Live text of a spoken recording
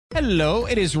Hello,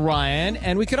 it is Ryan,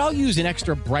 and we could all use an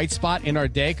extra bright spot in our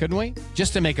day, couldn't we?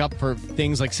 Just to make up for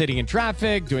things like sitting in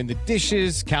traffic, doing the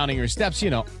dishes, counting your steps,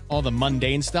 all the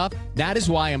mundane stuff. That is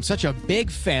why I'm such a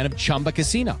big fan of Chumba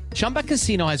Casino. Chumba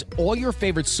Casino has all your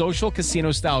favorite social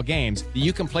casino-style games that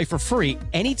you can play for free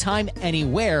anytime,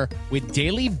 anywhere with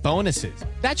daily bonuses.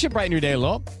 That should brighten your day a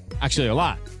little. Actually, a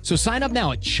lot. So sign up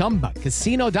now at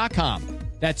ChumbaCasino.com.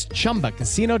 That's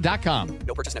ChumbaCasino.com.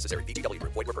 No purchase necessary. VGW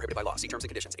Group. Void where prohibited by law. See terms and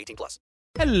conditions. 18+.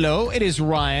 Hello, it is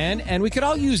Ryan, and we could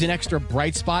all use an extra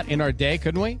bright spot in our day,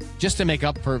 couldn't we? Just to make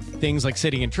up for things like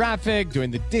sitting in traffic,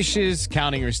 doing the dishes,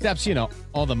 counting your steps,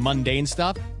 all the mundane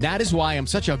stuff. That is why I'm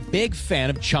such a big fan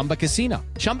of Chumba Casino.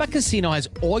 Chumba Casino has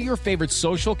all your favorite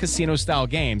social casino-style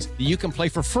games that you can play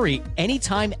for free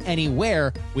anytime,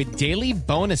 anywhere with daily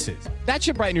bonuses. That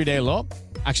should brighten your day a little.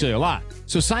 Actually, a lot.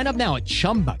 So sign up now at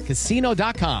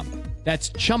ChumbaCasino.com.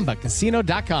 That's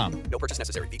ChumbaCasino.com. No purchase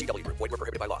necessary. VGW Group. Void where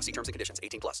prohibited by law. See terms and conditions.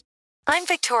 18+. I'm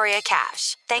Victoria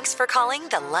Cash. Thanks for calling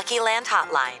the Lucky Land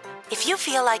Hotline. If you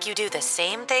feel like you do the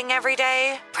same thing every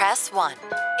day, press 1.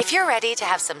 If you're ready to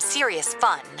have some serious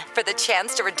fun for the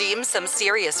chance to redeem some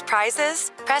serious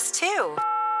prizes, press 2.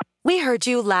 We heard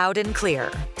you loud and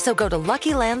clear. So go to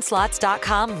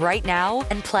LuckyLandSlots.com right now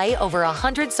and play over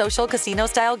 100 social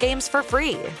casino-style games for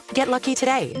free. Get lucky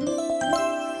today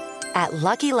at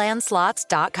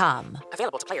LuckyLandSlots.com.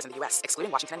 Available to players in the U.S.,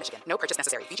 excluding Washington and Michigan. No purchase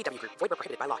necessary. VGW Group. Void where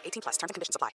prohibited by law. 18+. Terms and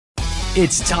conditions apply.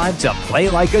 It's time to play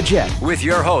like a Jet with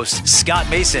your host, Scott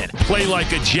Mason. Play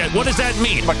like a Jet. What does that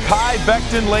mean? Mekhi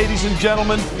Becton, ladies and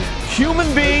gentlemen. Human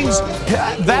beings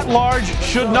that large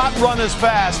should not run as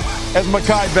fast as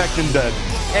Mekhi Becton did.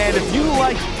 And if you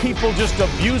like people just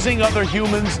abusing other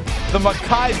humans, the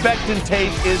Mekhi Becton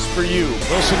tape is for you.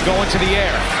 Wilson going to the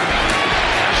air.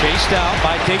 Chased out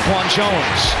by Daquan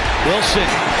Jones. Wilson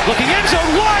looking end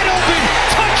zone, wide open,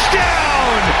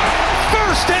 touchdown!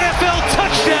 First NFL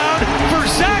touchdown for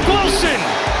Zach Wilson,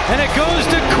 and it goes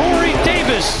to Corey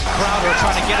Davis. Crowder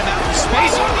trying to get him out in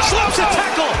space, slips a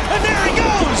tackle, and there he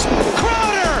goes!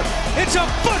 Crowder! It's a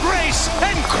foot race,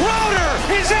 and Crowder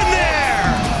is in there!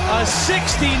 A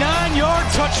 69-yard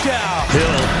touchdown.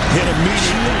 Hill hit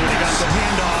immediately when he got the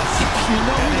handoff.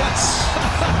 That's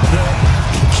the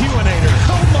Q-inator.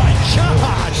 Oh my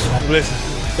gosh! Listen,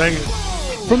 thank you.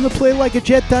 From the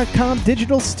PlayLikeAJet.com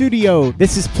digital studio,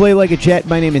 this is Play Like a Jet.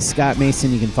 My name is Scott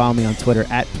Mason. You can follow me on Twitter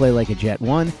at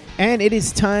PlayLikeAJet1. And it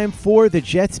is time for the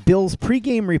Jets-Bills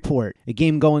pregame report. A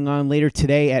game going on later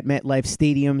today at MetLife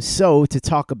Stadium. So to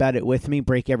talk about it with me,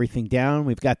 break everything down,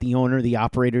 we've got the owner, the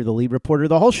operator, the lead reporter,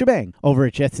 the whole shebang over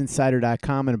at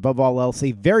JetsInsider.com. And above all else,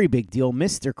 a very big deal,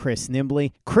 Mr. Chris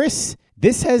Nimbley. Chris,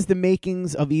 this has the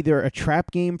makings of either a trap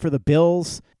game for the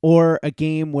Bills or a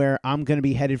game where I'm going to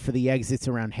be headed for the exits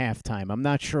around halftime. I'm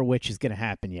not sure which is going to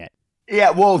happen yet. Yeah,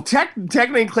 well,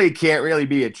 technically it can't really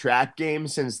be a trap game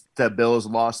since the Bills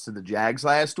lost to the Jags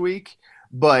last week.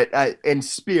 But in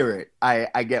spirit,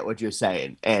 I get what you're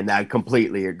saying, and I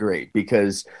completely agree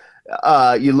because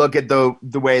you look at the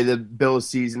way the Bills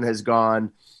season has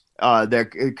gone. They're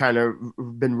kind of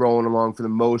been rolling along for the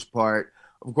most part.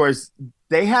 Of course,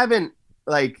 they haven't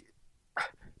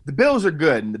the Bills are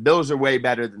good, and the Bills are way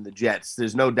better than the Jets.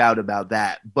 There's no doubt about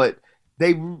that. But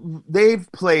they've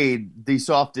played the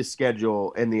softest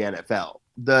schedule in the NFL.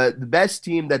 The best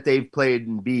team that they've played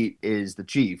and beat is the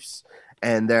Chiefs,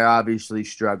 and they're obviously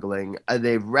struggling.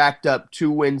 They've racked up 2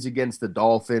 wins against the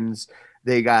Dolphins.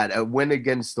 They got a win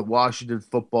against the Washington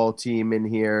football team in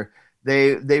here.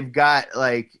 They've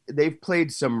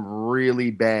played some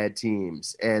really bad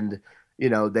teams, and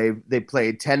they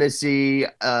played Tennessee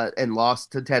and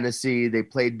lost to Tennessee. They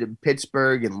played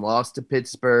Pittsburgh and lost to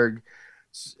Pittsburgh.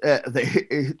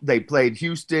 They played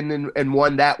Houston and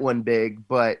won that one big.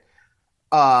 But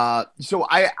so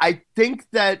I think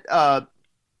that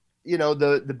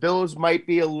the Bills might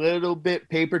be a little bit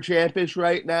paper champish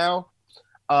right now.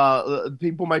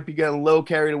 People might be getting a little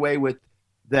carried away with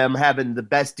them having the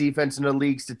best defense in the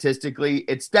league statistically.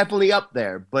 It's definitely up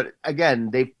there, but again,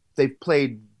 they've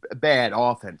played bad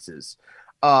offenses.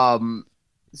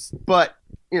 But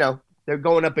they're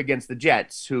going up against the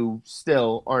Jets, who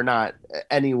still are not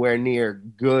anywhere near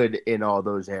good in all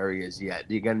those areas yet.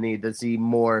 You're going to need to see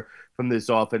more from this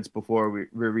offense before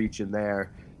we're reaching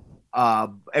there.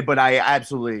 But I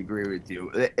absolutely agree with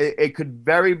you. It could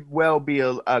very well be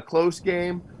a close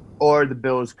game, or the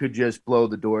Bills could just blow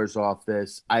the doors off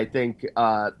this. I think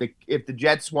if the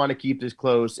Jets want to keep this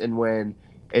close and win,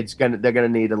 they're gonna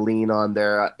need to lean on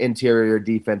their interior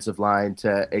defensive line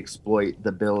to exploit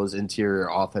the Bills' interior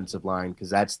offensive line, because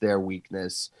that's their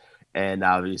weakness, and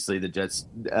obviously the Jets'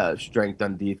 strength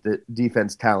on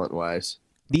defense talent wise.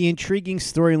 The intriguing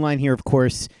storyline here, of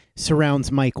course,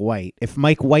 surrounds Mike White. If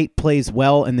Mike White plays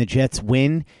well and the Jets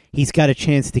win, he's got a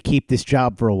chance to keep this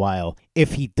job for a while.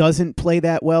 If he doesn't play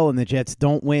that well and the Jets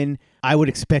don't win, I would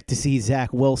expect to see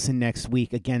Zach Wilson next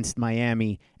week against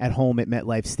Miami at home at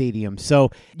MetLife Stadium. So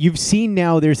you've seen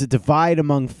now there's a divide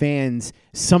among fans.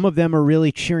 Some of them are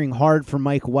really cheering hard for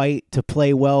Mike White to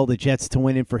play well, the Jets to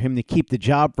win, and for him to keep the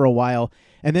job for a while.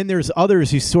 And then there's others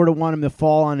who sort of want him to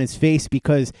fall on his face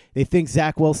because they think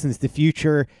Zach Wilson's the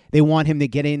future. They want him to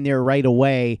get in there right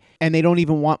away. And they don't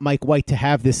even want Mike White to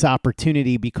have this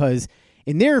opportunity because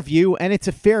in their view, and it's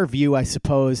a fair view, I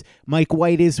suppose, Mike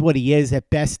White is what he is. At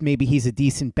best, maybe he's a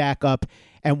decent backup.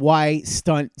 And why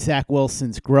stunt Zach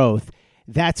Wilson's growth?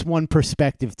 That's one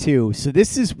perspective, too. So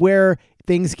this is where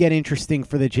things get interesting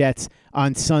for the Jets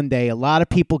on Sunday. A lot of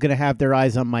people going to have their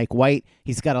eyes on Mike White.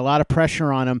 He's got a lot of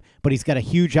pressure on him, but he's got a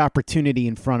huge opportunity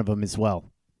in front of him as well.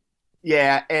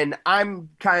 Yeah, and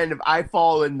I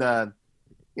fall in the,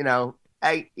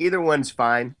 either one's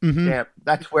fine. Mm-hmm. Yeah,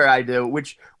 that's where I do.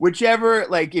 Whichever,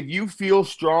 if you feel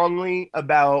strongly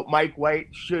about Mike White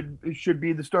should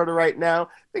be the starter right now,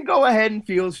 then go ahead and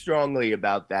feel strongly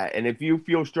about that. And if you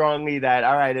feel strongly that,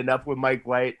 all right, enough with Mike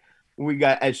White, we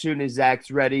got as soon as Zach's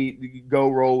ready, go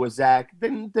roll with Zach,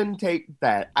 then take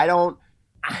that. I don't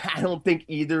think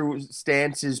either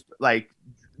stance is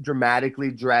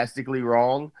drastically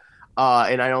wrong.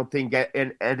 And I don't think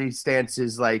any stance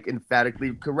is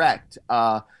emphatically correct.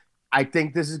 I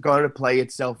think this is going to play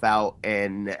itself out,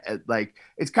 and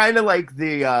it's kind of like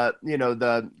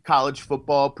the college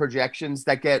football projections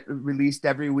that get released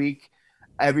every week.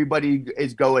 Everybody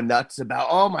is going nuts about,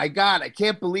 oh my God, I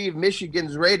can't believe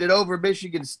Michigan's rated over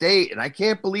Michigan State, and I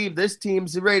can't believe this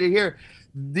team's rated here.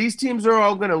 These teams are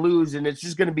all going to lose, and it's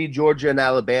just going to be Georgia and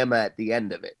Alabama at the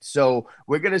end of it. So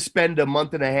we're going to spend a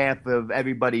month and a half of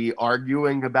everybody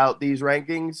arguing about these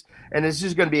rankings, and it's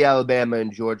just going to be Alabama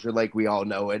and Georgia like we all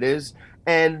know it is.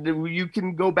 And you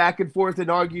can go back and forth and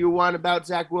argue on about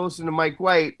Zach Wilson and Mike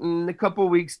White. In a couple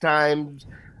of weeks' time,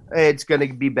 it's going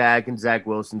to be back, and Zach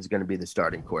Wilson's going to be the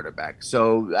starting quarterback.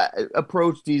 So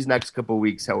approach these next couple of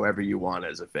weeks however you want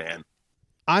as a fan.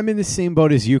 I'm in the same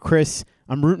boat as you, Chris.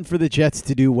 I'm rooting for the Jets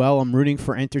to do well. I'm rooting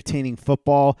for entertaining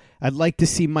football. I'd like to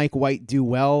see Mike White do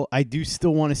well. I do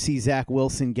still want to see Zach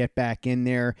Wilson get back in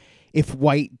there. If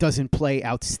White doesn't play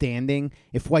outstanding,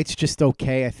 if White's just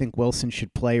okay, I think Wilson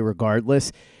should play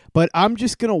regardless. But I'm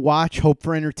just going to watch, hope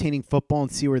for entertaining football,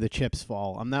 and see where the chips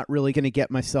fall. I'm not really going to get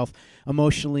myself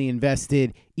emotionally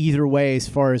invested either way as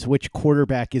far as which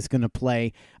quarterback is going to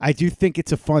play. I do think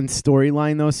it's a fun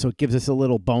storyline, though, so it gives us a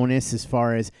little bonus as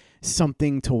far as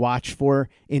something to watch for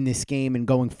in this game and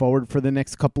going forward for the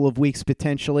next couple of weeks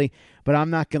potentially. But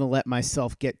I'm not going to let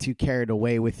myself get too carried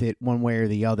away with it one way or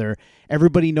the other.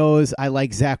 Everybody knows I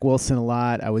like Zach Wilson a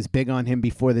lot. I was big on him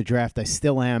before the draft. I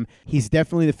still am. He's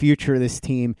definitely the future of this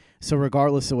team. So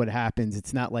regardless of what happens,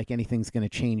 it's not like anything's going to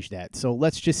change that. So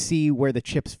let's just see where the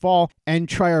chips fall and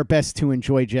try our best to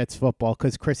enjoy Jets football.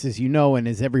 Because Chris, as you know, and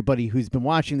as everybody who's been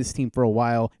watching this team for a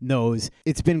while knows,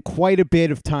 it's been quite a bit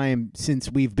of time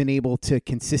since we've been able to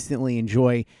consistently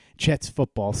enjoy Jets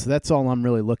football. So that's all I'm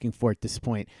really looking for at this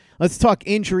point. Let's talk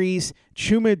injuries.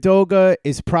 Chuma Edoga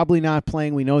is probably not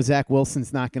playing. We know Zach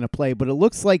Wilson's not going to play, but it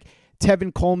looks like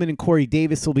Tevin Coleman and Corey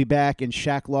Davis will be back, and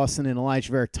Shaq Lawson and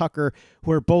Elijah Vera Tucker,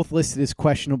 who are both listed as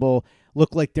questionable,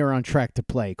 look like they're on track to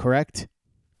play, correct?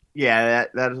 Yeah,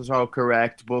 that is all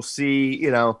correct. We'll see,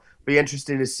 be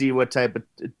interesting to see what type of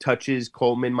touches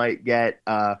Coleman might get.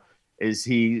 Is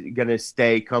he going to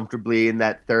stay comfortably in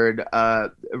that third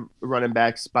running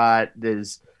back spot?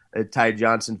 Does Ty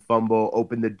Johnson fumble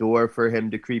open the door for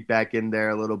him to creep back in there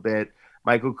a little bit?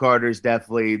 Michael Carter's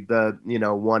definitely the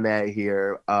 1A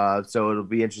here, so it'll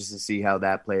be interesting to see how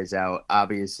that plays out.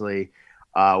 Obviously,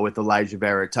 with Elijah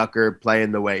Vera Tucker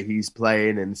playing the way he's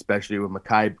playing, and especially with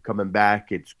Mekhi coming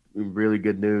back, it's really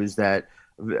good news that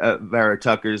Vera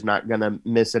Tucker's not going to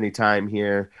miss any time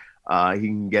here. He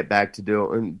can get back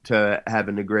to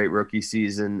having a great rookie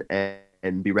season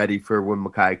and be ready for when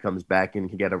Mekhi comes back and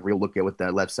can get a real look at what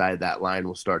the left side of that line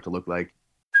will start to look like.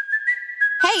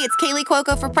 Hey, it's Kaylee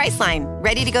Cuoco for Priceline.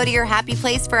 Ready to go to your happy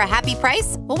place for a happy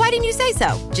price? Well, why didn't you say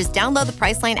so? Just download the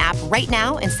Priceline app right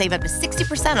now and save up to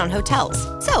 60% on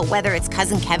hotels. So whether it's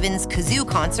Cousin Kevin's Kazoo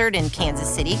Concert in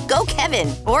Kansas City, go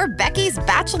Kevin, or Becky's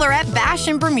Bachelorette Bash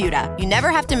in Bermuda, you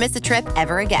never have to miss a trip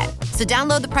ever again. So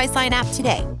download the Priceline app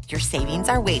today. Your savings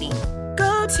are waiting.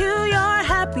 Go to your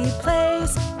happy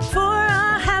place for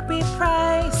a happy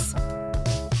price.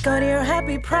 Go to your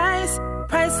happy price,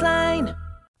 Priceline.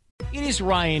 It is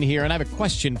Ryan here, and I have a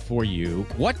question for you.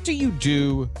 What do you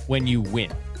do when you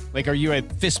win? Like, are you a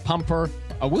fist pumper?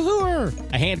 A woohooer,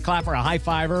 a hand clapper, a high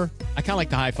fiver. I kind of like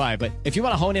the high five, but if you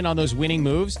want to hone in on those winning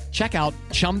moves, check out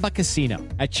Chumba Casino.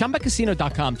 At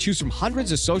ChumbaCasino.com, choose from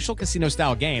hundreds of social casino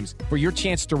style games for your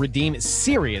chance to redeem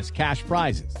serious cash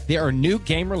prizes. There are new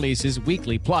game releases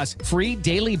weekly, plus free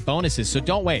daily bonuses. So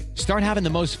don't wait. Start having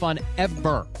the most fun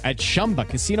ever at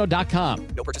ChumbaCasino.com.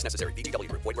 No purchase necessary. VGW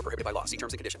Group. Void where prohibited by law. See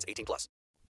terms and conditions. 18+.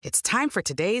 It's time for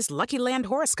today's Lucky Land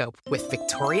horoscope with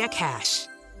Victoria Cash.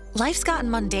 Life's gotten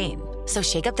mundane, so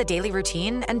shake up the daily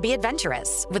routine and be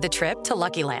adventurous with a trip to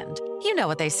Lucky Land. You know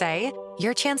what they say,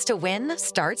 your chance to win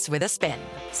starts with a spin.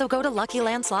 So go to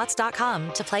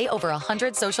LuckyLandSlots.com to play over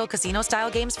 100 social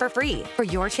casino-style games for free for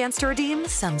your chance to redeem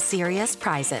some serious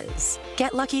prizes.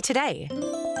 Get lucky today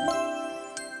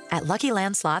at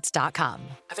LuckyLandSlots.com.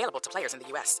 Available to players in the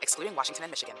U.S., excluding Washington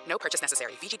and Michigan. No purchase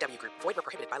necessary. VGW Group. Void where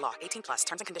prohibited by law. 18+.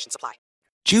 Terms and conditions apply.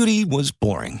 Judy was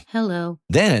boring. Hello.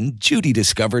 Then Judy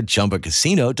discovered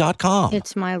ChumbaCasino.com.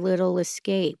 It's my little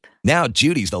escape. Now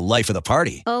Judy's the life of the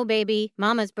party. Oh, baby,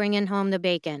 mama's bringing home the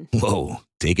bacon. Whoa,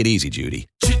 take it easy, Judy.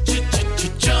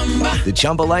 The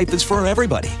Chumba life is for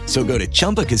everybody. So go to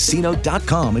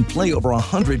ChumbaCasino.com and play over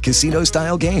 100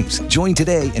 casino-style games. Join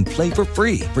today and play for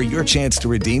free for your chance to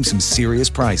redeem some serious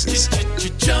prizes.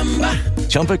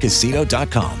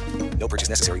 ChumbaCasino.com. No purchase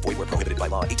necessary. Void where prohibited by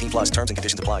law. 18+. Terms and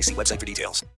conditions apply. See website for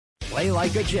details. Play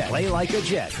like a Jet. Play like a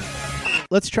Jet.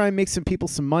 Let's try and make some people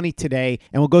some money today,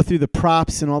 and we'll go through the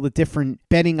props and all the different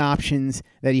betting options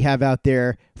that you have out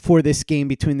there for this game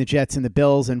between the Jets and the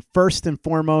Bills. And first and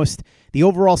foremost, the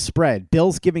overall spread.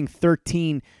 Bills giving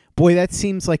 13. Boy, that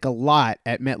seems like a lot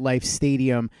at MetLife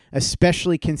Stadium,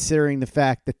 especially considering the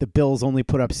fact that the Bills only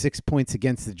put up 6 points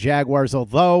against the Jaguars,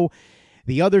 although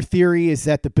the other theory is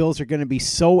that the Bills are going to be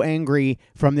so angry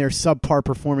from their subpar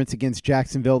performance against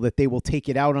Jacksonville that they will take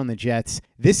it out on the Jets.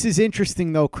 This is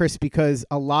interesting, though, Chris, because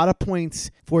a lot of points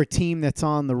for a team that's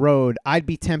on the road. I'd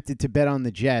be tempted to bet on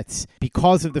the Jets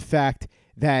because of the fact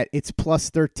that it's plus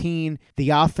 13.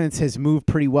 The offense has moved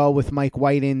pretty well with Mike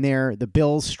White in there. The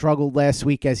Bills struggled last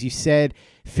week, as you said.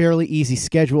 Fairly easy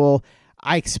schedule.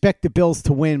 I expect the Bills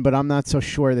to win, but I'm not so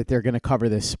sure that they're going to cover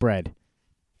this spread.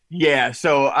 Yeah,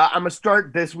 so I'm going to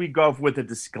start this week off with a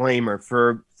disclaimer.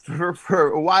 For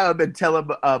a while, I've been telling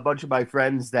a bunch of my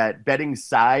friends that betting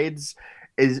sides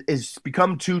is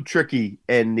become too tricky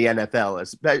in the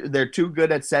NFL. They're too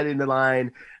good at setting the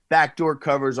line, backdoor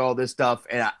covers, all this stuff,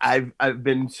 and I've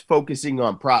been focusing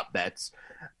on prop bets.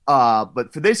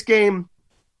 But for this game,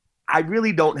 I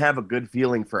really don't have a good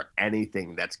feeling for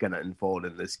anything that's going to unfold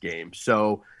in this game.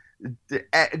 So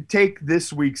take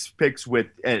this week's picks with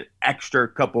an extra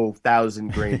couple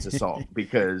thousand grains of salt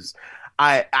because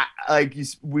I like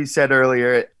we said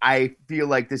earlier, I feel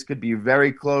like this could be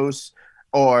very close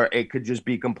or it could just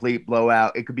be complete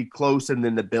blowout. It could be close and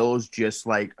then the Bills just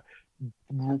like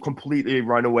completely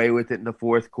run away with it in the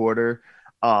fourth quarter.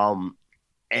 And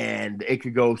it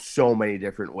could go so many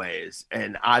different ways.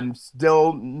 And I'm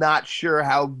still not sure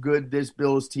how good this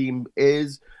Bills team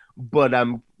is, but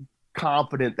I'm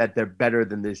confident that they're better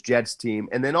than this Jets team.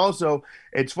 And then also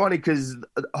it's funny because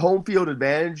home field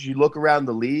advantage, you look around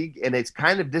the league and it's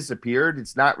kind of disappeared.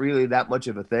 It's not really that much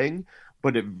of a thing,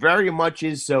 but it very much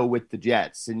is so with the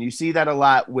Jets. And you see that a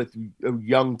lot with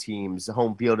young teams. The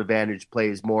home field advantage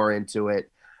plays more into it.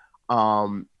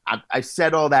 I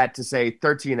said all that to say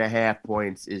 13.5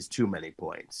 points is too many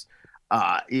points.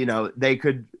 They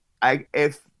could,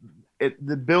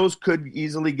 the Bills could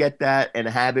easily get that and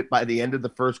have it by the end of the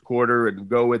first quarter and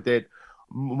go with it.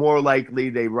 More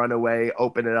likely they run away,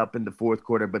 open it up in the fourth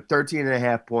quarter, but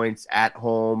 13.5 points at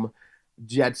home.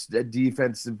 Jets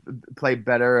defense play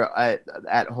better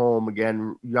at home.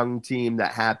 Again, young team,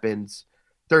 that happens.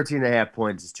 13.5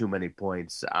 points is too many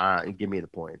points. Give me the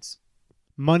points.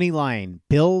 Money line,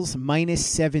 Bills minus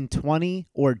 720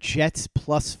 or Jets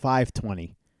plus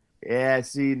 520? Yeah,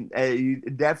 see,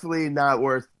 definitely not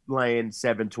worth laying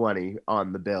 720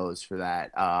 on the Bills for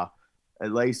that.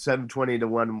 At least 720 to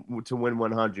win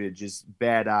 100, just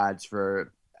bad odds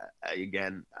for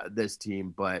this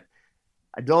team. But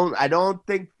I don't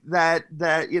think that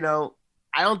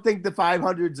I don't think the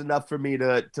 500 is enough for me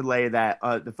to lay that.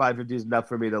 The 550 is enough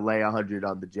for me to lay 100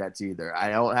 on the Jets either. I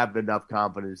don't have enough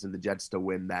confidence in the Jets to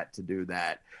win that, to do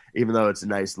that, even though it's a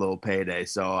nice little payday.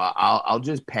 So I'll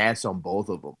just pass on both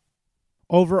of them.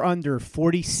 Over under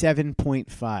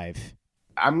 47.5.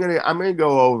 I'm gonna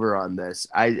go over on this.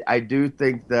 I do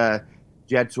think the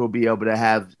Jets will be able to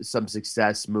have some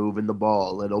success moving the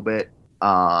ball a little bit.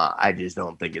 I just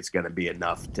don't think it's gonna be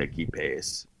enough to keep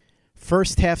pace.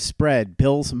 First half spread,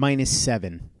 Bills minus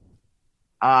 7.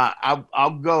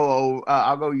 I'll go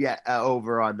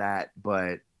over on that,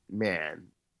 but man.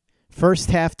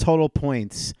 First half total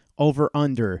points, over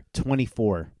under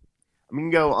 24. I'm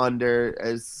gonna go under.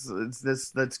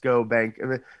 Let's go bank.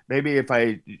 Maybe if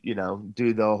I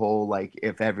do the whole like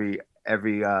if every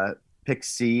pick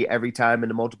C every time in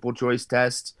the multiple choice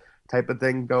test type of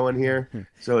thing going here.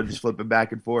 So just flip it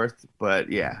back and forth.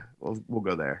 But yeah, we'll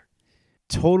go there.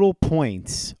 Total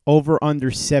points, over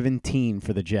under 17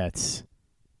 for the Jets.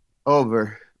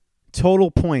 Over.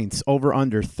 Total points, over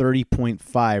under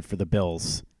 30.5 for the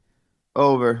Bills.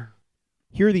 Over.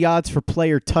 Here are the odds for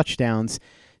player touchdowns.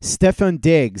 Stefon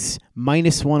Diggs,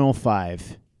 minus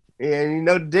 105.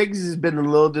 And, Diggs has been a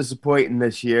little disappointing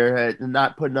this year,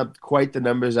 not putting up quite the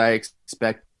numbers I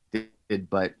expected.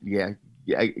 But, yeah,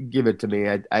 give it to me.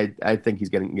 I think he's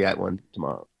going to get one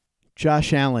tomorrow.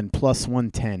 Josh Allen, plus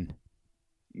 110.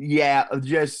 Yeah,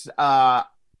 just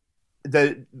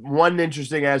the one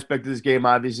interesting aspect of this game,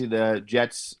 obviously, the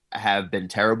Jets have been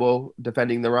terrible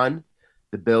defending the run.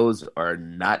 The Bills are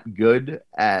not good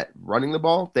at running the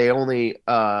ball. They only,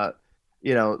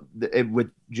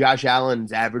 with Josh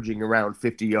Allen's averaging around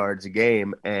 50 yards a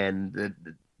game, and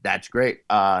that's great.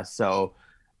 Otherwise,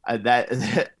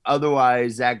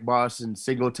 Zach Moss and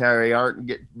Singletary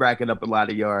aren't racking up a lot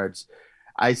of yards.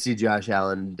 I see Josh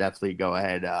Allen definitely go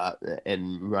ahead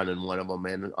and running one of them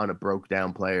in on a broke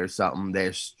down play or something.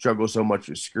 They struggle so much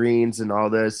with screens and all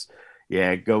this.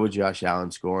 Yeah, go with Josh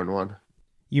Allen scoring one.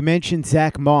 You mentioned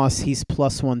Zach Moss. He's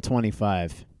plus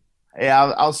 125.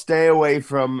 Yeah, I'll stay away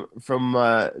from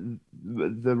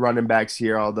the running backs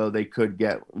here, although they could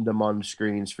get them on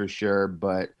screens for sure.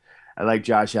 But I like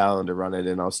Josh Allen to run it,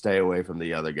 and I'll stay away from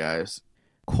the other guys.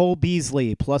 Cole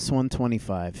Beasley, plus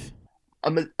 125.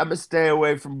 I'm gonna stay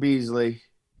away from Beasley.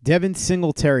 Devin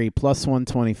Singletary, plus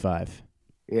 125.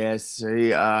 Yes,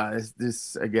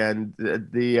 this again.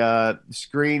 The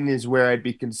screen is where I'd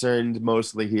be concerned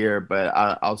mostly here, but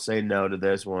I'll say no to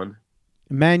this one.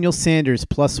 Emmanuel Sanders,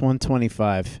 plus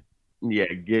 125.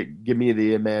 Yeah, give me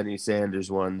the Emmanuel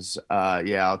Sanders ones.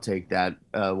 I'll take that.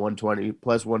 120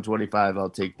 plus 125.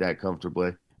 I'll take that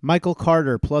comfortably. Michael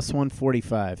Carter, plus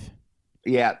 145.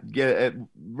 Yeah,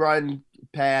 run,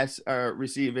 pass,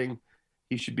 receiving.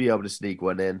 He should be able to sneak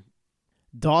one in.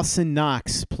 Dawson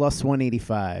Knox, plus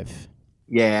 185.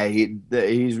 Yeah,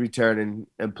 he's returning,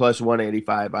 and plus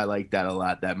 185. I like that a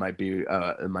lot. That might be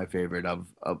my favorite of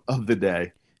the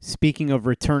day. Speaking of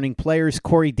returning players,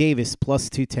 Corey Davis, plus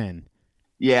 210.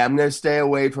 Yeah, I'm going to stay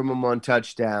away from him on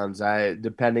touchdowns.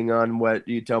 Depending on what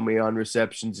you tell me on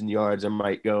receptions and yards, I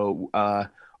might go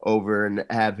over and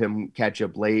have him catch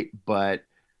up late, but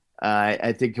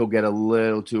I think he'll get a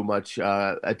little too much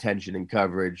attention and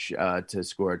coverage to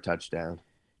score a touchdown.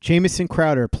 Jamison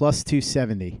Crowder, plus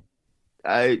 270.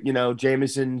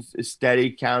 Jamison's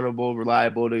steady, countable,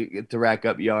 reliable to rack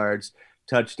up yards.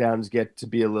 Touchdowns get to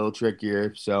be a little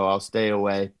trickier, so I'll stay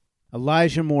away.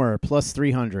 Elijah Moore, plus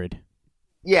 300.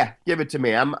 Yeah, give it to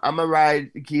me. I'm a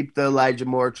ride to keep the Elijah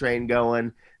Moore train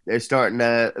going. They're starting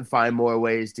to find more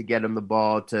ways to get him the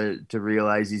ball to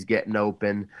realize he's getting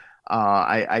open.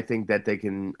 I think that they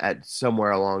can, at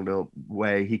somewhere along the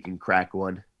way, he can crack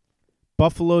one.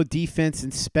 Buffalo defense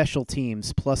and special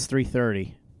teams, plus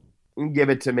 330. Give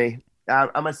it to me. I'm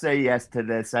gonna say yes to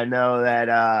this. I know that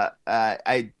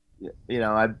I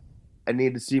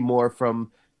need to see more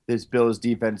from this Bills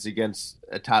defense against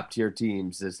top tier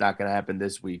teams. It's not gonna happen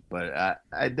this week, but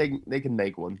I think they can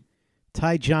make one.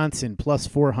 Ty Johnson, plus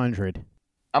 400.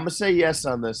 I'm gonna say yes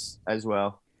on this as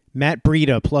well. Matt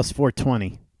Breida, plus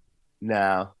 420.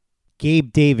 No.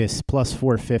 Gabe Davis, plus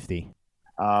 450.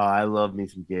 Oh, I love me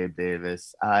some Gabe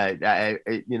Davis. I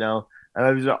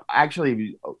was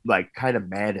actually like kind of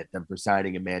mad at them for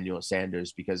signing Emmanuel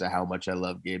Sanders because of how much I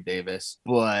love Gabe Davis.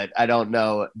 But I don't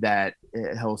know that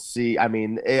he'll see. I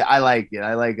mean, I like it.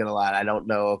 I like it a lot. I don't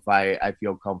know if I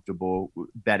feel comfortable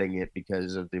betting it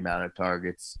because of the amount of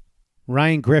targets.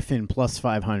 Ryan Griffin, plus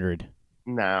 500.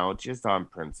 No, just on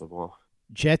principle.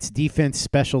 Jets defense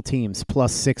special teams,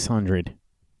 plus 600.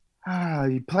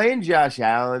 You're playing Josh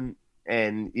Allen,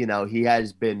 and, he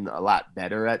has been a lot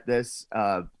better at this.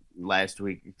 Last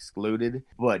week excluded,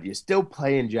 but you're still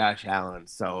playing Josh Allen.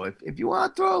 So if you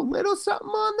want to throw a little something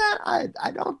on that,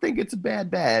 I don't think it's a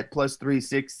bad bet. Plus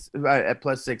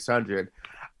 600.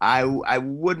 I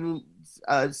wouldn't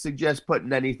suggest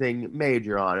putting anything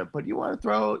major on it, but you want to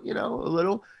throw, a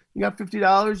little. You got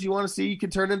 $50. You want to see you can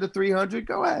turn into 300.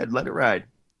 Go ahead, let it ride.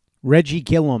 Reggie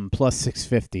Gillum, plus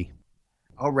 650.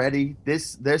 Already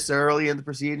this early in the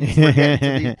proceedings. We're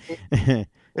getting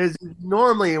to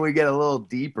normally we get a little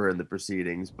deeper in the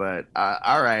proceedings, but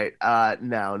all right.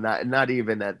 No, not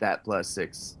even at that plus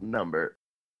 6 number.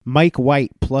 Mike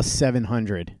White, plus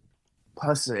 700.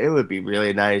 Plus, it would be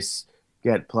really nice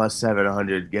get plus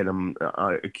 700, get him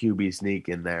a QB sneak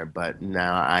in there. But no,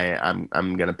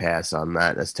 I'm gonna pass on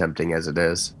that. As tempting as it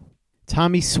is.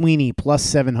 Tommy Sweeney plus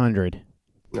 700.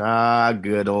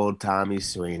 Good old Tommy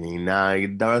Sweeney. Nah,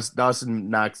 Dawson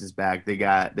Knox is back. They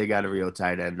got a real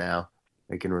tight end now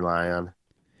they can rely on.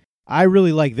 I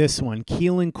really like this one.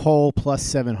 Keelan Cole plus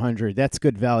 700. That's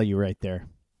good value right there.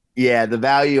 Yeah, the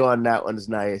value on that one's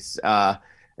nice.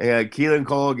 Keelan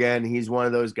Cole, again, he's one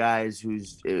of those guys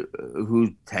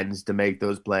who tends to make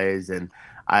those plays, and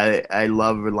I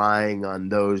love relying on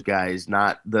those guys,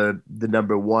 not the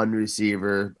number one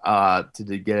receiver,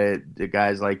 to get the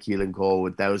guys like Keelan Cole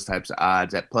with those types of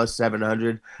odds at plus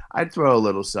 700. I'd throw a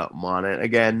little something on it.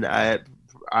 Again, I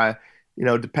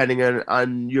depending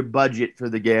on your budget for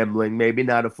the gambling, maybe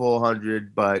not a full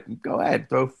 100, but go ahead,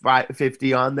 throw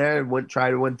 50 on there and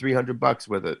try to win $300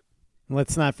 with it.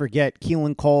 Let's not forget,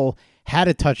 Keelan Cole had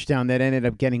a touchdown that ended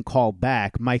up getting called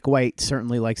back. Mike White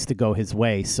certainly likes to go his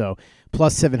way, so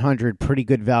plus 700, pretty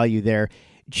good value there.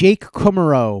 Jake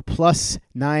Kummerow, plus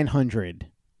 900.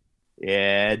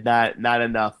 Yeah, not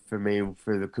enough for me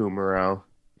for the Kummerow.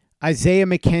 Isaiah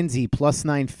McKenzie, plus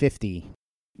 950.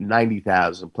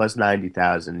 90,000, plus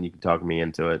 90,000. You can talk me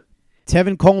into it.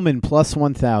 Tevin Coleman, plus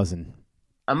 1,000.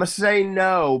 I'm going to say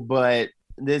no, but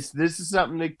this is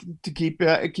something to keep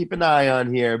an eye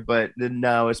on here, but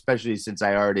no, especially since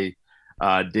I already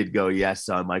did go yes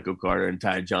on Michael Carter and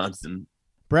Ty Johnson.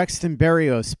 Braxton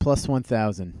Berrios, plus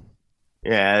 1,000.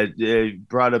 Yeah, it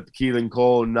brought up Keelan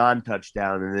Cole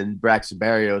non-touchdown, and then Braxton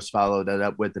Berrios followed that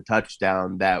up with a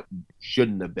touchdown that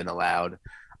shouldn't have been allowed.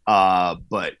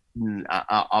 But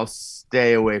I'll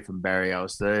stay away from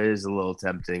Berrios. That is a little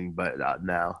tempting, but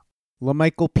no.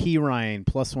 LaMichael P. Ryan,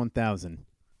 plus 1,000.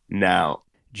 No.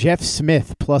 Jeff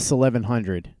Smith, plus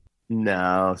 1,100.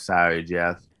 No, sorry,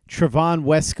 Jeff. Trevon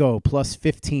Wesco, plus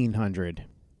 1,500.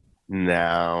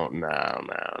 No.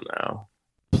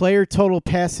 Player total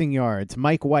passing yards,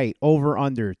 Mike White, over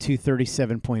under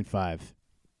 237.5.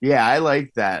 Yeah, I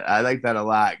like that. I like that a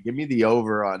lot. Give me the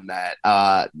over on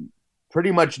that.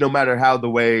 Pretty much no matter how the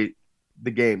way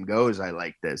the game goes, I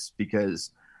like this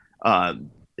because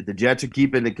if the Jets are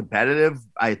keeping it competitive,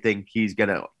 I think he's going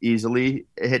to easily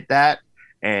hit that.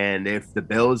 And if the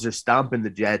Bills are stomping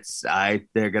the Jets,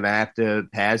 they're going to have to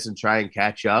pass and try and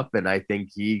catch up, and I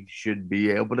think he should be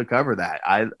able to cover that.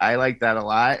 I like that a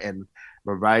lot, and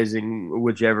revising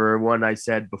whichever one I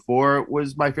said before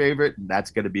was my favorite, and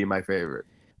that's going to be my favorite.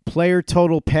 Player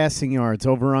total passing yards,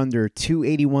 over under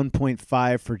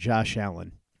 281.5 for Josh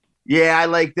Allen. Yeah, I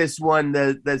like this one.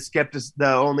 The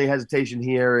only hesitation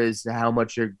here is how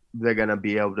much they're going to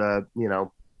be able to,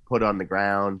 put on the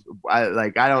ground. I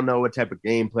don't know what type of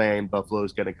game plan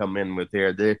Buffalo's going to come in with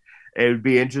here. It would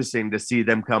be interesting to see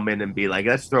them come in and be like,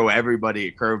 let's throw everybody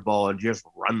a curveball and just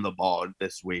run the ball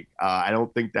this week. I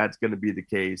don't think that's going to be the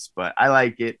case, but I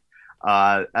like it.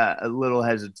 A little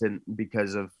hesitant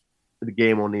because of the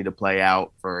game will need to play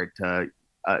out for it to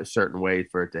a certain way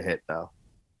for it to hit, though.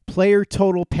 Player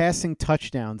total passing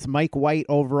touchdowns, Mike White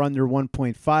over under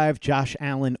 1.5, Josh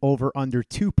Allen over under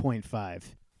 2.5.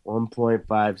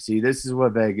 1.5. See, this is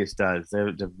what Vegas does.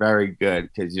 They're very good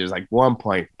because you're like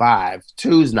 1.5.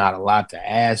 2 is not a lot to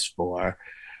ask for.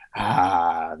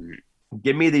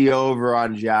 Give me the over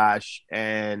on Josh,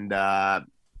 and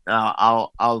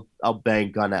I'll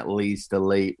bank on at least a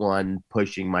late one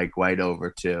pushing Mike White over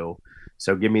 2.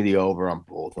 So give me the over on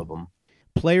both of them.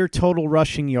 Player total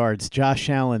rushing yards,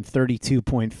 Josh Allen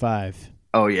 32.5.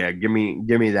 Oh yeah, give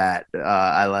me that.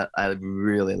 I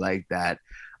really like that.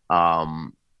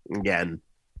 Again,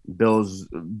 Bills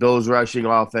rushing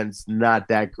offense not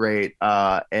that great,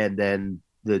 and then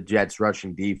the Jets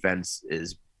rushing defense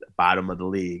is bottom of the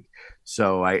league.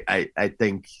 So I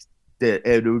think that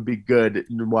it would be good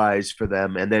and wise for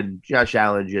them. And then Josh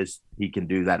Allen he can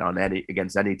do that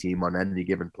against any team on any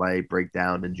given play, break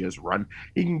down and just run.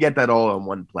 He can get that all in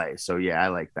one play. So yeah, I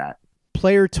like that.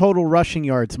 Player total rushing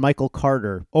yards, Michael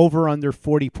Carter over under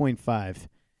 40.5.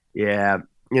 Yeah.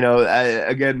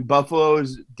 Again,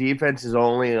 Buffalo's defense is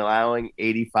only allowing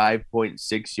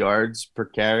 85.6 yards per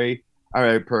carry. All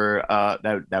right,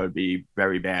 that would be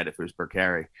very bad if it was per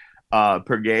carry,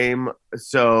 per game.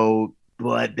 So,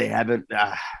 but they haven't.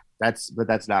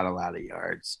 That's not a lot of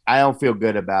yards. I don't feel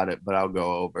good about it, but I'll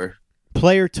go over.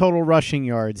 Player total rushing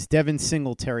yards, Devin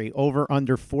Singletary over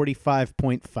under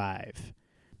 45.5.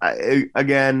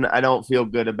 Again, I don't feel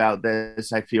good about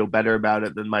this. I feel better about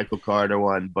it than Michael Carter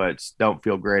one, but don't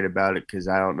feel great about it because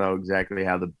I don't know exactly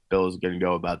how the Bills are going to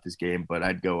go about this game, but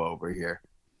I'd go over here.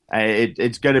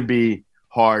 It's going to be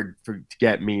hard to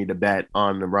get me to bet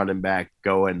on the running back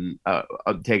going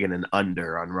taking an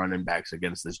under on running backs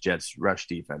against this Jets rush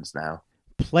defense now.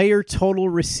 Player total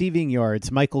receiving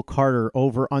yards, Michael Carter,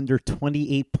 over under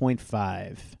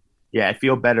 28.5. Yeah, I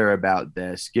feel better about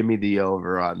this. Give me the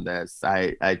over on this.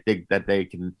 I think that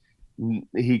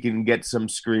he can get some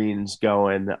screens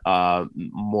going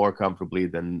more comfortably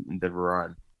than the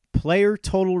run. Player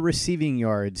total receiving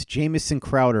yards, Jamison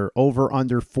Crowder, over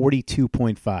under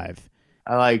 42.5.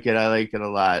 I like it a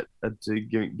lot.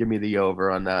 Give me the over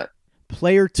on that.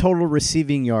 Player total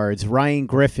receiving yards, Ryan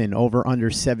Griffin, over under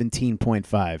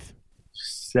 17.5.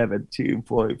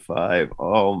 17.5.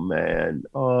 Oh man.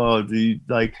 Oh, dude,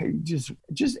 like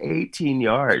just 18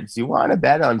 yards. You want to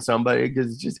bet on somebody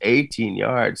because it's just 18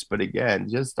 yards, but again,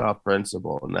 just off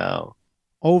principle now.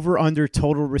 Over under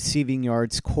total receiving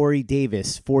yards, Corey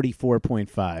Davis,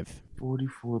 44.5.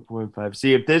 44.5.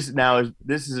 See,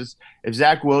 if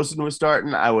Zach Wilson was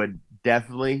starting, I would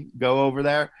definitely go over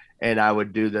there. And I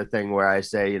would do the thing where I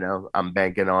say, I'm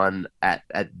banking on at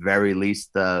very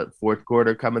least the fourth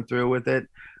quarter coming through with it.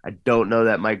 I don't know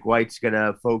that Mike White's going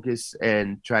to focus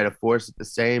and try to force it the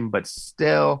same, but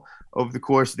still over the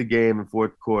course of the game in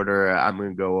fourth quarter, I'm going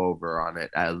to go over on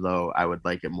it. Although I would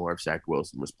like it more if Zach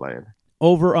Wilson was playing.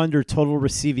 Over under total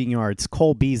receiving yards,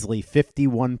 Cole Beasley,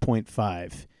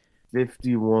 51.5.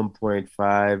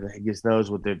 51.5. He just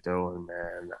knows what they're doing,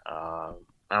 man.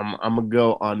 I'm going to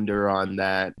go under on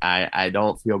that. I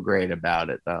don't feel great about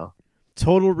it, though.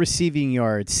 Total receiving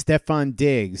yards, Stephon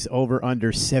Diggs, over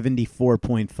under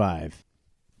 74.5.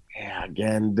 Yeah,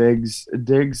 again,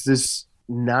 Diggs is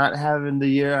not having the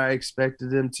year I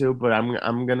expected him to, but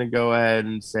I'm going to go ahead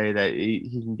and say that he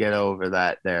can get over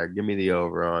that there. Give me the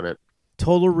over on it.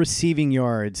 Total receiving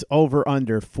yards, over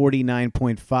under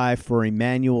 49.5 for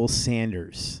Emmanuel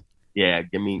Sanders. Yeah,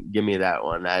 give me that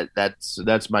one.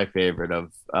 That's my favorite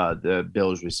of the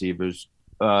Bills receivers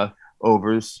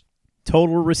overs.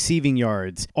 Total receiving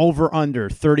yards, over under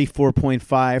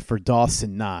 34.5 for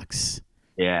Dawson Knox.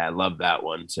 Yeah, I love that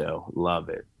one too. Love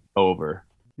it. Over.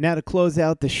 Now to close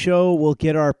out the show, we'll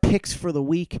get our picks for the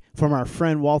week from our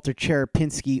friend Walter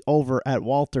Cherepinsky over at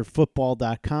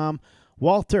walterfootball.com.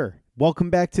 Walter, welcome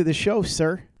back to the show,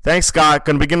 sir. Thanks, Scott.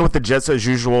 Going to begin with the Jets as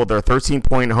usual. They're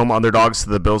 13-point home underdogs to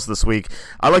the Bills this week.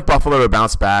 I like Buffalo to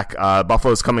bounce back.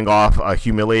 Buffalo's coming off a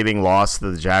humiliating loss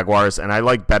to the Jaguars, and I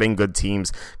like betting good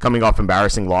teams coming off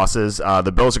embarrassing losses.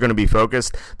 The Bills are going to be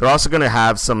focused. They're also going to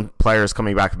have some players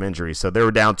coming back from injury. So they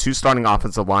were down 2 starting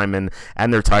offensive linemen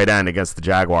and their tight end against the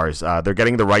Jaguars. They're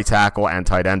getting the right tackle and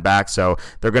tight end back, so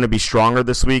they're going to be stronger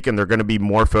this week, and they're going to be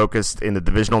more focused in the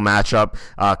divisional matchup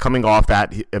coming off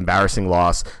that embarrassing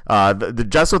loss. The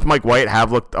Jets with Mike White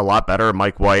have looked a lot better.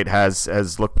 Mike White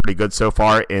has looked pretty good so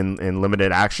far in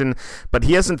limited action, but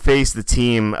he hasn't faced the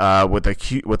team with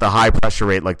a high pressure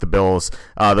rate like the Bills.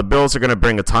 The Bills are going to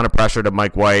bring a ton of pressure to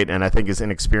Mike White, and I think his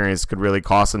inexperience could really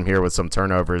cost him here with some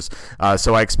turnovers.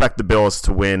 So I expect the Bills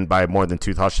to win by more than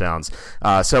 2 touchdowns.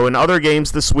 So in other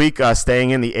games this week, staying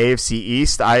in the AFC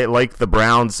East, I like the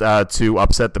Browns to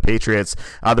upset the Patriots.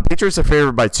 The Patriots are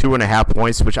favored by 2.5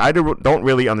 points, which I don't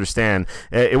really understand.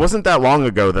 It wasn't that long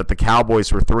ago that the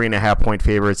Cowboys were 3.5-point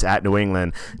favorites at New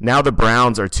England. Now the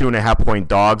Browns are 2.5-point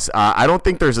dogs. I don't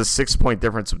think there's a 6-point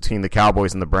difference between the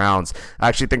Cowboys and the Browns. I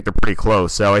actually think they're pretty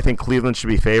close. So I think Cleveland should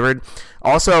be favored.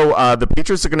 Also, the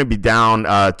Patriots are going to be down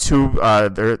two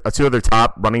of their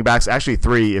top running backs, actually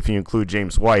 3 if you include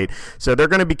James White. So they're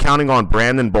going to be counting on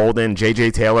Brandon Bolden,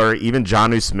 J.J. Taylor, even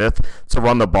Jonnu Smith to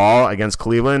run the ball against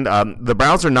Cleveland. The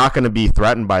Browns are not going to be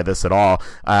threatened by this at all.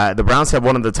 The Browns have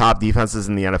one of the top defenses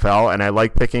in the NFL, and I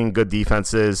like picking good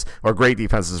defenses, or great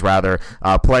defenses rather,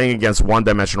 playing against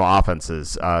one-dimensional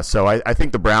offenses. So I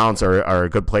think the Browns are a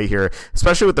good play here,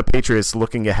 especially with the Patriots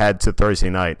looking ahead to Thursday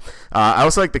night. I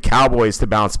also like the Cowboys to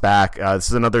bounce back. This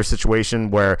is another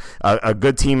situation where a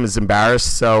good team is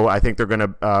embarrassed, so I think they're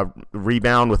going to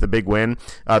rebound with a big win.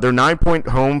 They're 9-point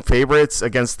home favorites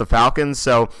against the Falcons,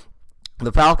 so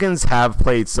the Falcons have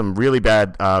played some really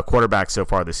bad quarterbacks so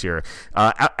far this year.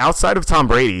 Outside of Tom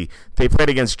Brady, they played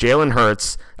against Jalen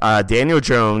Hurts, Daniel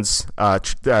Jones,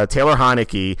 Taylor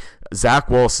Heineke, Zach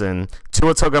Wilson,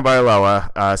 Tua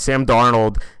Tagovailoa, Sam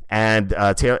Darnold, and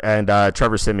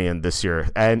Trevor Siemian this year,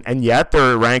 and yet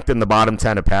they're ranked in the bottom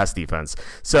 10 of pass defense.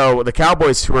 So the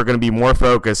Cowboys, who are going to be more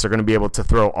focused, are going to be able to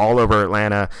throw all over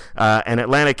Atlanta, and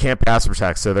Atlanta can't pass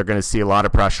protect, so they're going to see a lot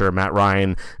of pressure. Matt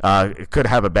Ryan could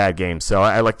have a bad game, so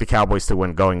I like the Cowboys to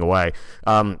win going away.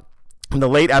 In the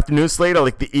late afternoon slate, I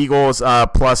like the Eagles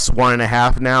plus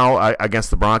 1.5 now against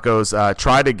the Broncos.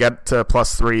 Try to get to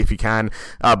plus 3 if you can.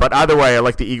 But either way, I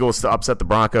like the Eagles to upset the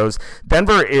Broncos.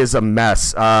 Denver is a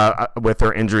mess with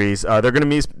their injuries. They're going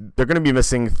to be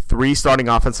missing 3 starting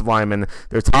offensive linemen,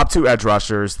 their top 2 edge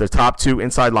rushers, their top 2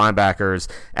 inside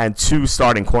linebackers, and 2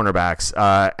 starting cornerbacks.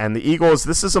 And the Eagles,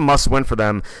 this is a must-win for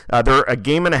them. They're a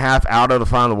game and a half out of the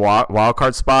final wild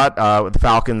card spot, with the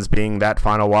Falcons being that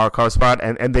final wild card spot,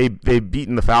 and they've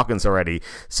beaten the Falcons already.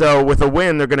 So with a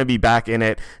win, they're going to be back in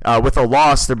it. With a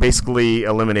loss, they're basically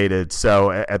eliminated.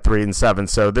 So at 3-7.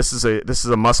 So this is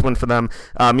a must win for them.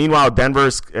 Meanwhile,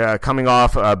 Denver's coming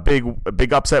off a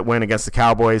big upset win against the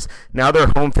Cowboys. Now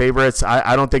they're home favorites.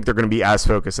 I don't think they're going to be as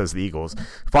focused as the Eagles.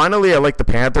 Finally, I like the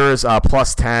Panthers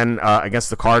plus 10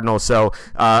 against the Cardinals. So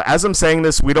as I'm saying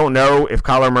this, we don't know if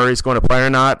Kyler Murray is going to play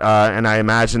or not, and I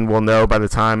imagine we'll know by the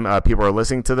time people are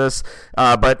listening to this.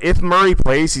 But if Murray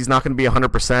plays, he's not going to be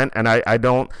 100%, and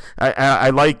I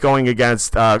like going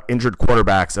against injured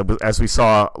quarterbacks, as we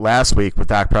saw last week with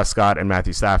Dak Prescott and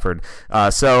Matthew Stafford.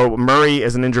 So Murray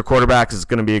as an injured quarterback is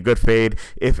going to be a good fade.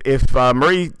 If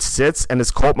Murray sits and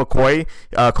it's Colt McCoy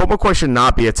should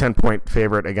not be a 10-point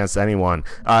favorite against anyone.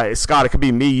 Scott, it could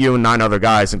be me, you, and 9 other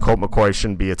guys, and Colt McCoy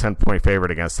shouldn't be a 10-point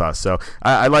favorite against us. So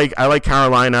I like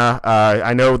Carolina.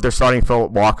 I know they're starting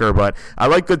Philip Walker, but I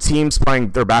like good teams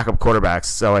playing their backup quarterbacks.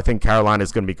 So I think Carolina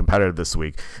is going to be competitive this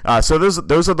week. So those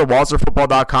are the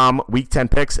WalterFootball.com Week 10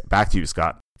 picks. Back to you,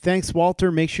 Scott. Thanks,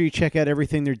 Walter. Make sure you check out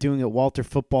everything they're doing at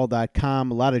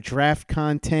WalterFootball.com. A lot of draft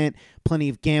content, plenty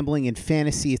of gambling and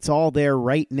fantasy. It's all there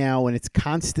right now, and it's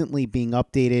constantly being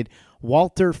updated.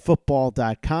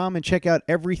 WalterFootball.com, and check out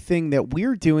everything that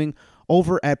we're doing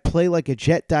over at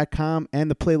PlayLikeAJet.com and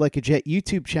the Play Like a Jet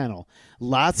YouTube channel.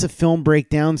 Lots of film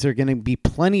breakdowns. There are going to be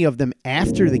plenty of them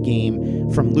after the game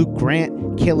from Luke Grant.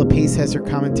 Kayla Pace has her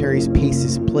commentaries,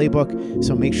 Pace's Playbook,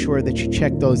 so make sure that you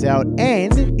check those out.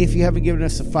 And if you haven't given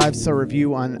us a 5-star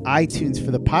review on iTunes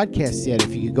for the podcast yet,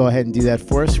 if you could go ahead and do that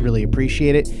for us, really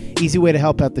appreciate it. Easy way to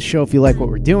help out the show if you like what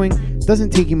we're doing.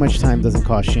 Doesn't take you much time, doesn't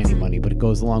cost you any money, but it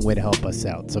goes a long way to help us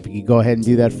out. So if you could go ahead and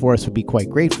do that for us, we'd be quite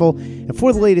grateful. And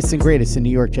for the latest and greatest in New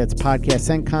York Jets podcasts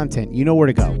and content, you know where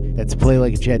to go. That's Play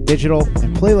Like a Jet Digital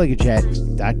and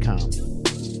PlayLikeAJet.com.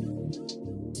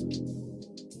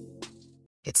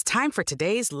 It's time for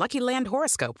today's Lucky Land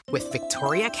horoscope with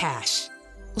Victoria Cash.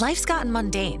 Life's gotten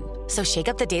mundane, so shake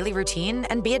up the daily routine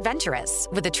and be adventurous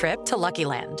with a trip to Lucky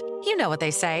Land. You know what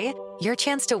they say, your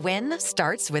chance to win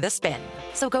starts with a spin.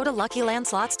 So go to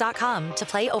LuckyLandSlots.com to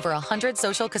play over 100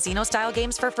 social casino-style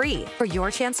games for free for your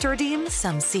chance to redeem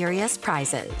some serious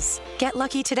prizes. Get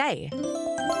lucky today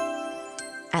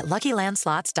at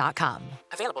LuckyLandSlots.com.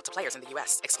 Available to players in the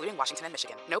U.S., excluding Washington and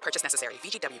Michigan. No purchase necessary.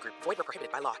 VGW Group. Void where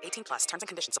prohibited by law. 18+. Terms and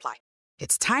conditions apply.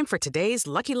 It's time for today's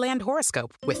Lucky Land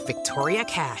horoscope with Victoria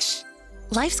Cash.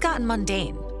 Life's gotten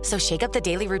mundane, so shake up the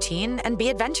daily routine and be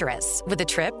adventurous with a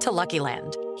trip to Lucky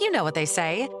Land. You know what they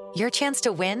say, your chance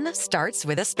to win starts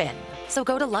with a spin. So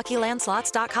go to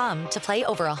LuckyLandSlots.com to play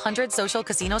over 100 social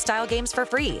casino-style games for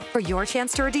free for your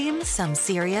chance to redeem some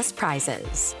serious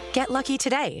prizes. Get lucky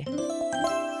today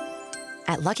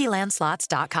at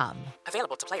LuckyLandSlots.com.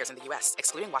 Available to players in the U.S.,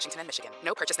 excluding Washington and Michigan.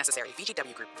 No purchase necessary.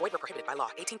 VGW Group. Void where prohibited by law.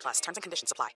 18+. Terms and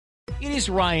conditions apply. It is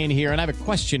Ryan here, and I have a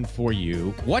question for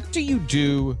you. What do you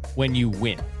do when you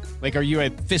win? Like, are you a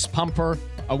fist pumper,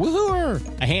 a woohooer,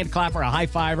 a hand clapper, a high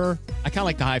fiver? I kind of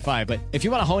like the high five, but if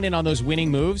you want to hone in on those winning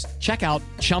moves, check out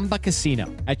Chumba Casino.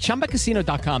 At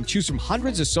ChumbaCasino.com, choose from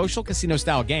hundreds of social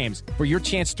casino-style games for your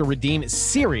chance to redeem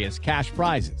serious cash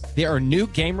prizes. There are new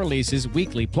game releases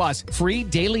weekly, plus free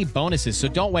daily bonuses, so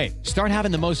don't wait. Start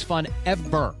having the most fun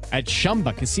ever at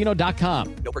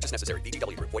ChumbaCasino.com. No purchase necessary.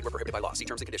 VGW Group. Void where prohibited by law. See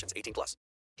terms and conditions. 18+.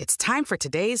 It's time for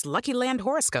today's Lucky Land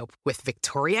horoscope with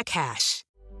Victoria Cash.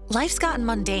 Life's gotten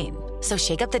mundane, so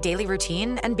shake up the daily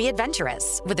routine and be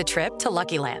adventurous with a trip to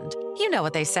Lucky Land. You know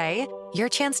what they say, your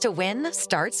chance to win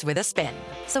starts with a spin.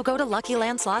 So go to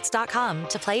LuckyLandSlots.com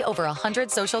to play over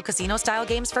 100 social casino-style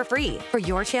games for free for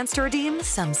your chance to redeem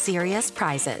some serious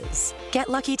prizes. Get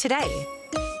lucky today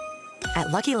at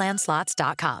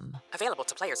LuckyLandSlots.com. Available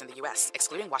to players in the U.S.,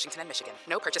 excluding Washington and Michigan.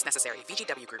 No purchase necessary.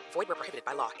 VGW Group. Void where prohibited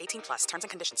by law. 18+. Terms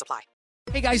and conditions apply.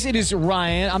 Hey guys, it is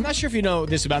Ryan. I'm not sure if you know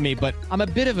this about me, but I'm a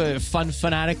bit of a fun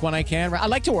fanatic when I can. I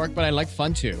like to work, but I like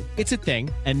fun too. It's a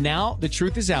thing. And now the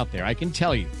truth is out there. I can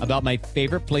tell you about my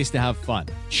favorite place to have fun.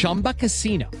 Chumba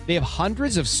Casino. They have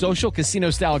hundreds of social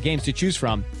casino-style games to choose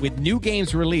from with new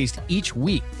games released each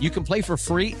week. You can play for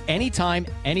free anytime,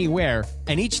 anywhere,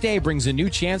 And each day brings a new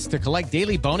chance to collect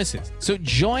daily bonuses. So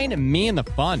join me in the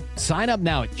fun. Sign up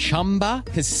now at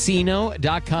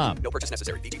ChumbaCasino.com. No purchase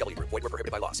necessary. VGW Group. Void where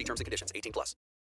prohibited by law. See terms and conditions. 18+.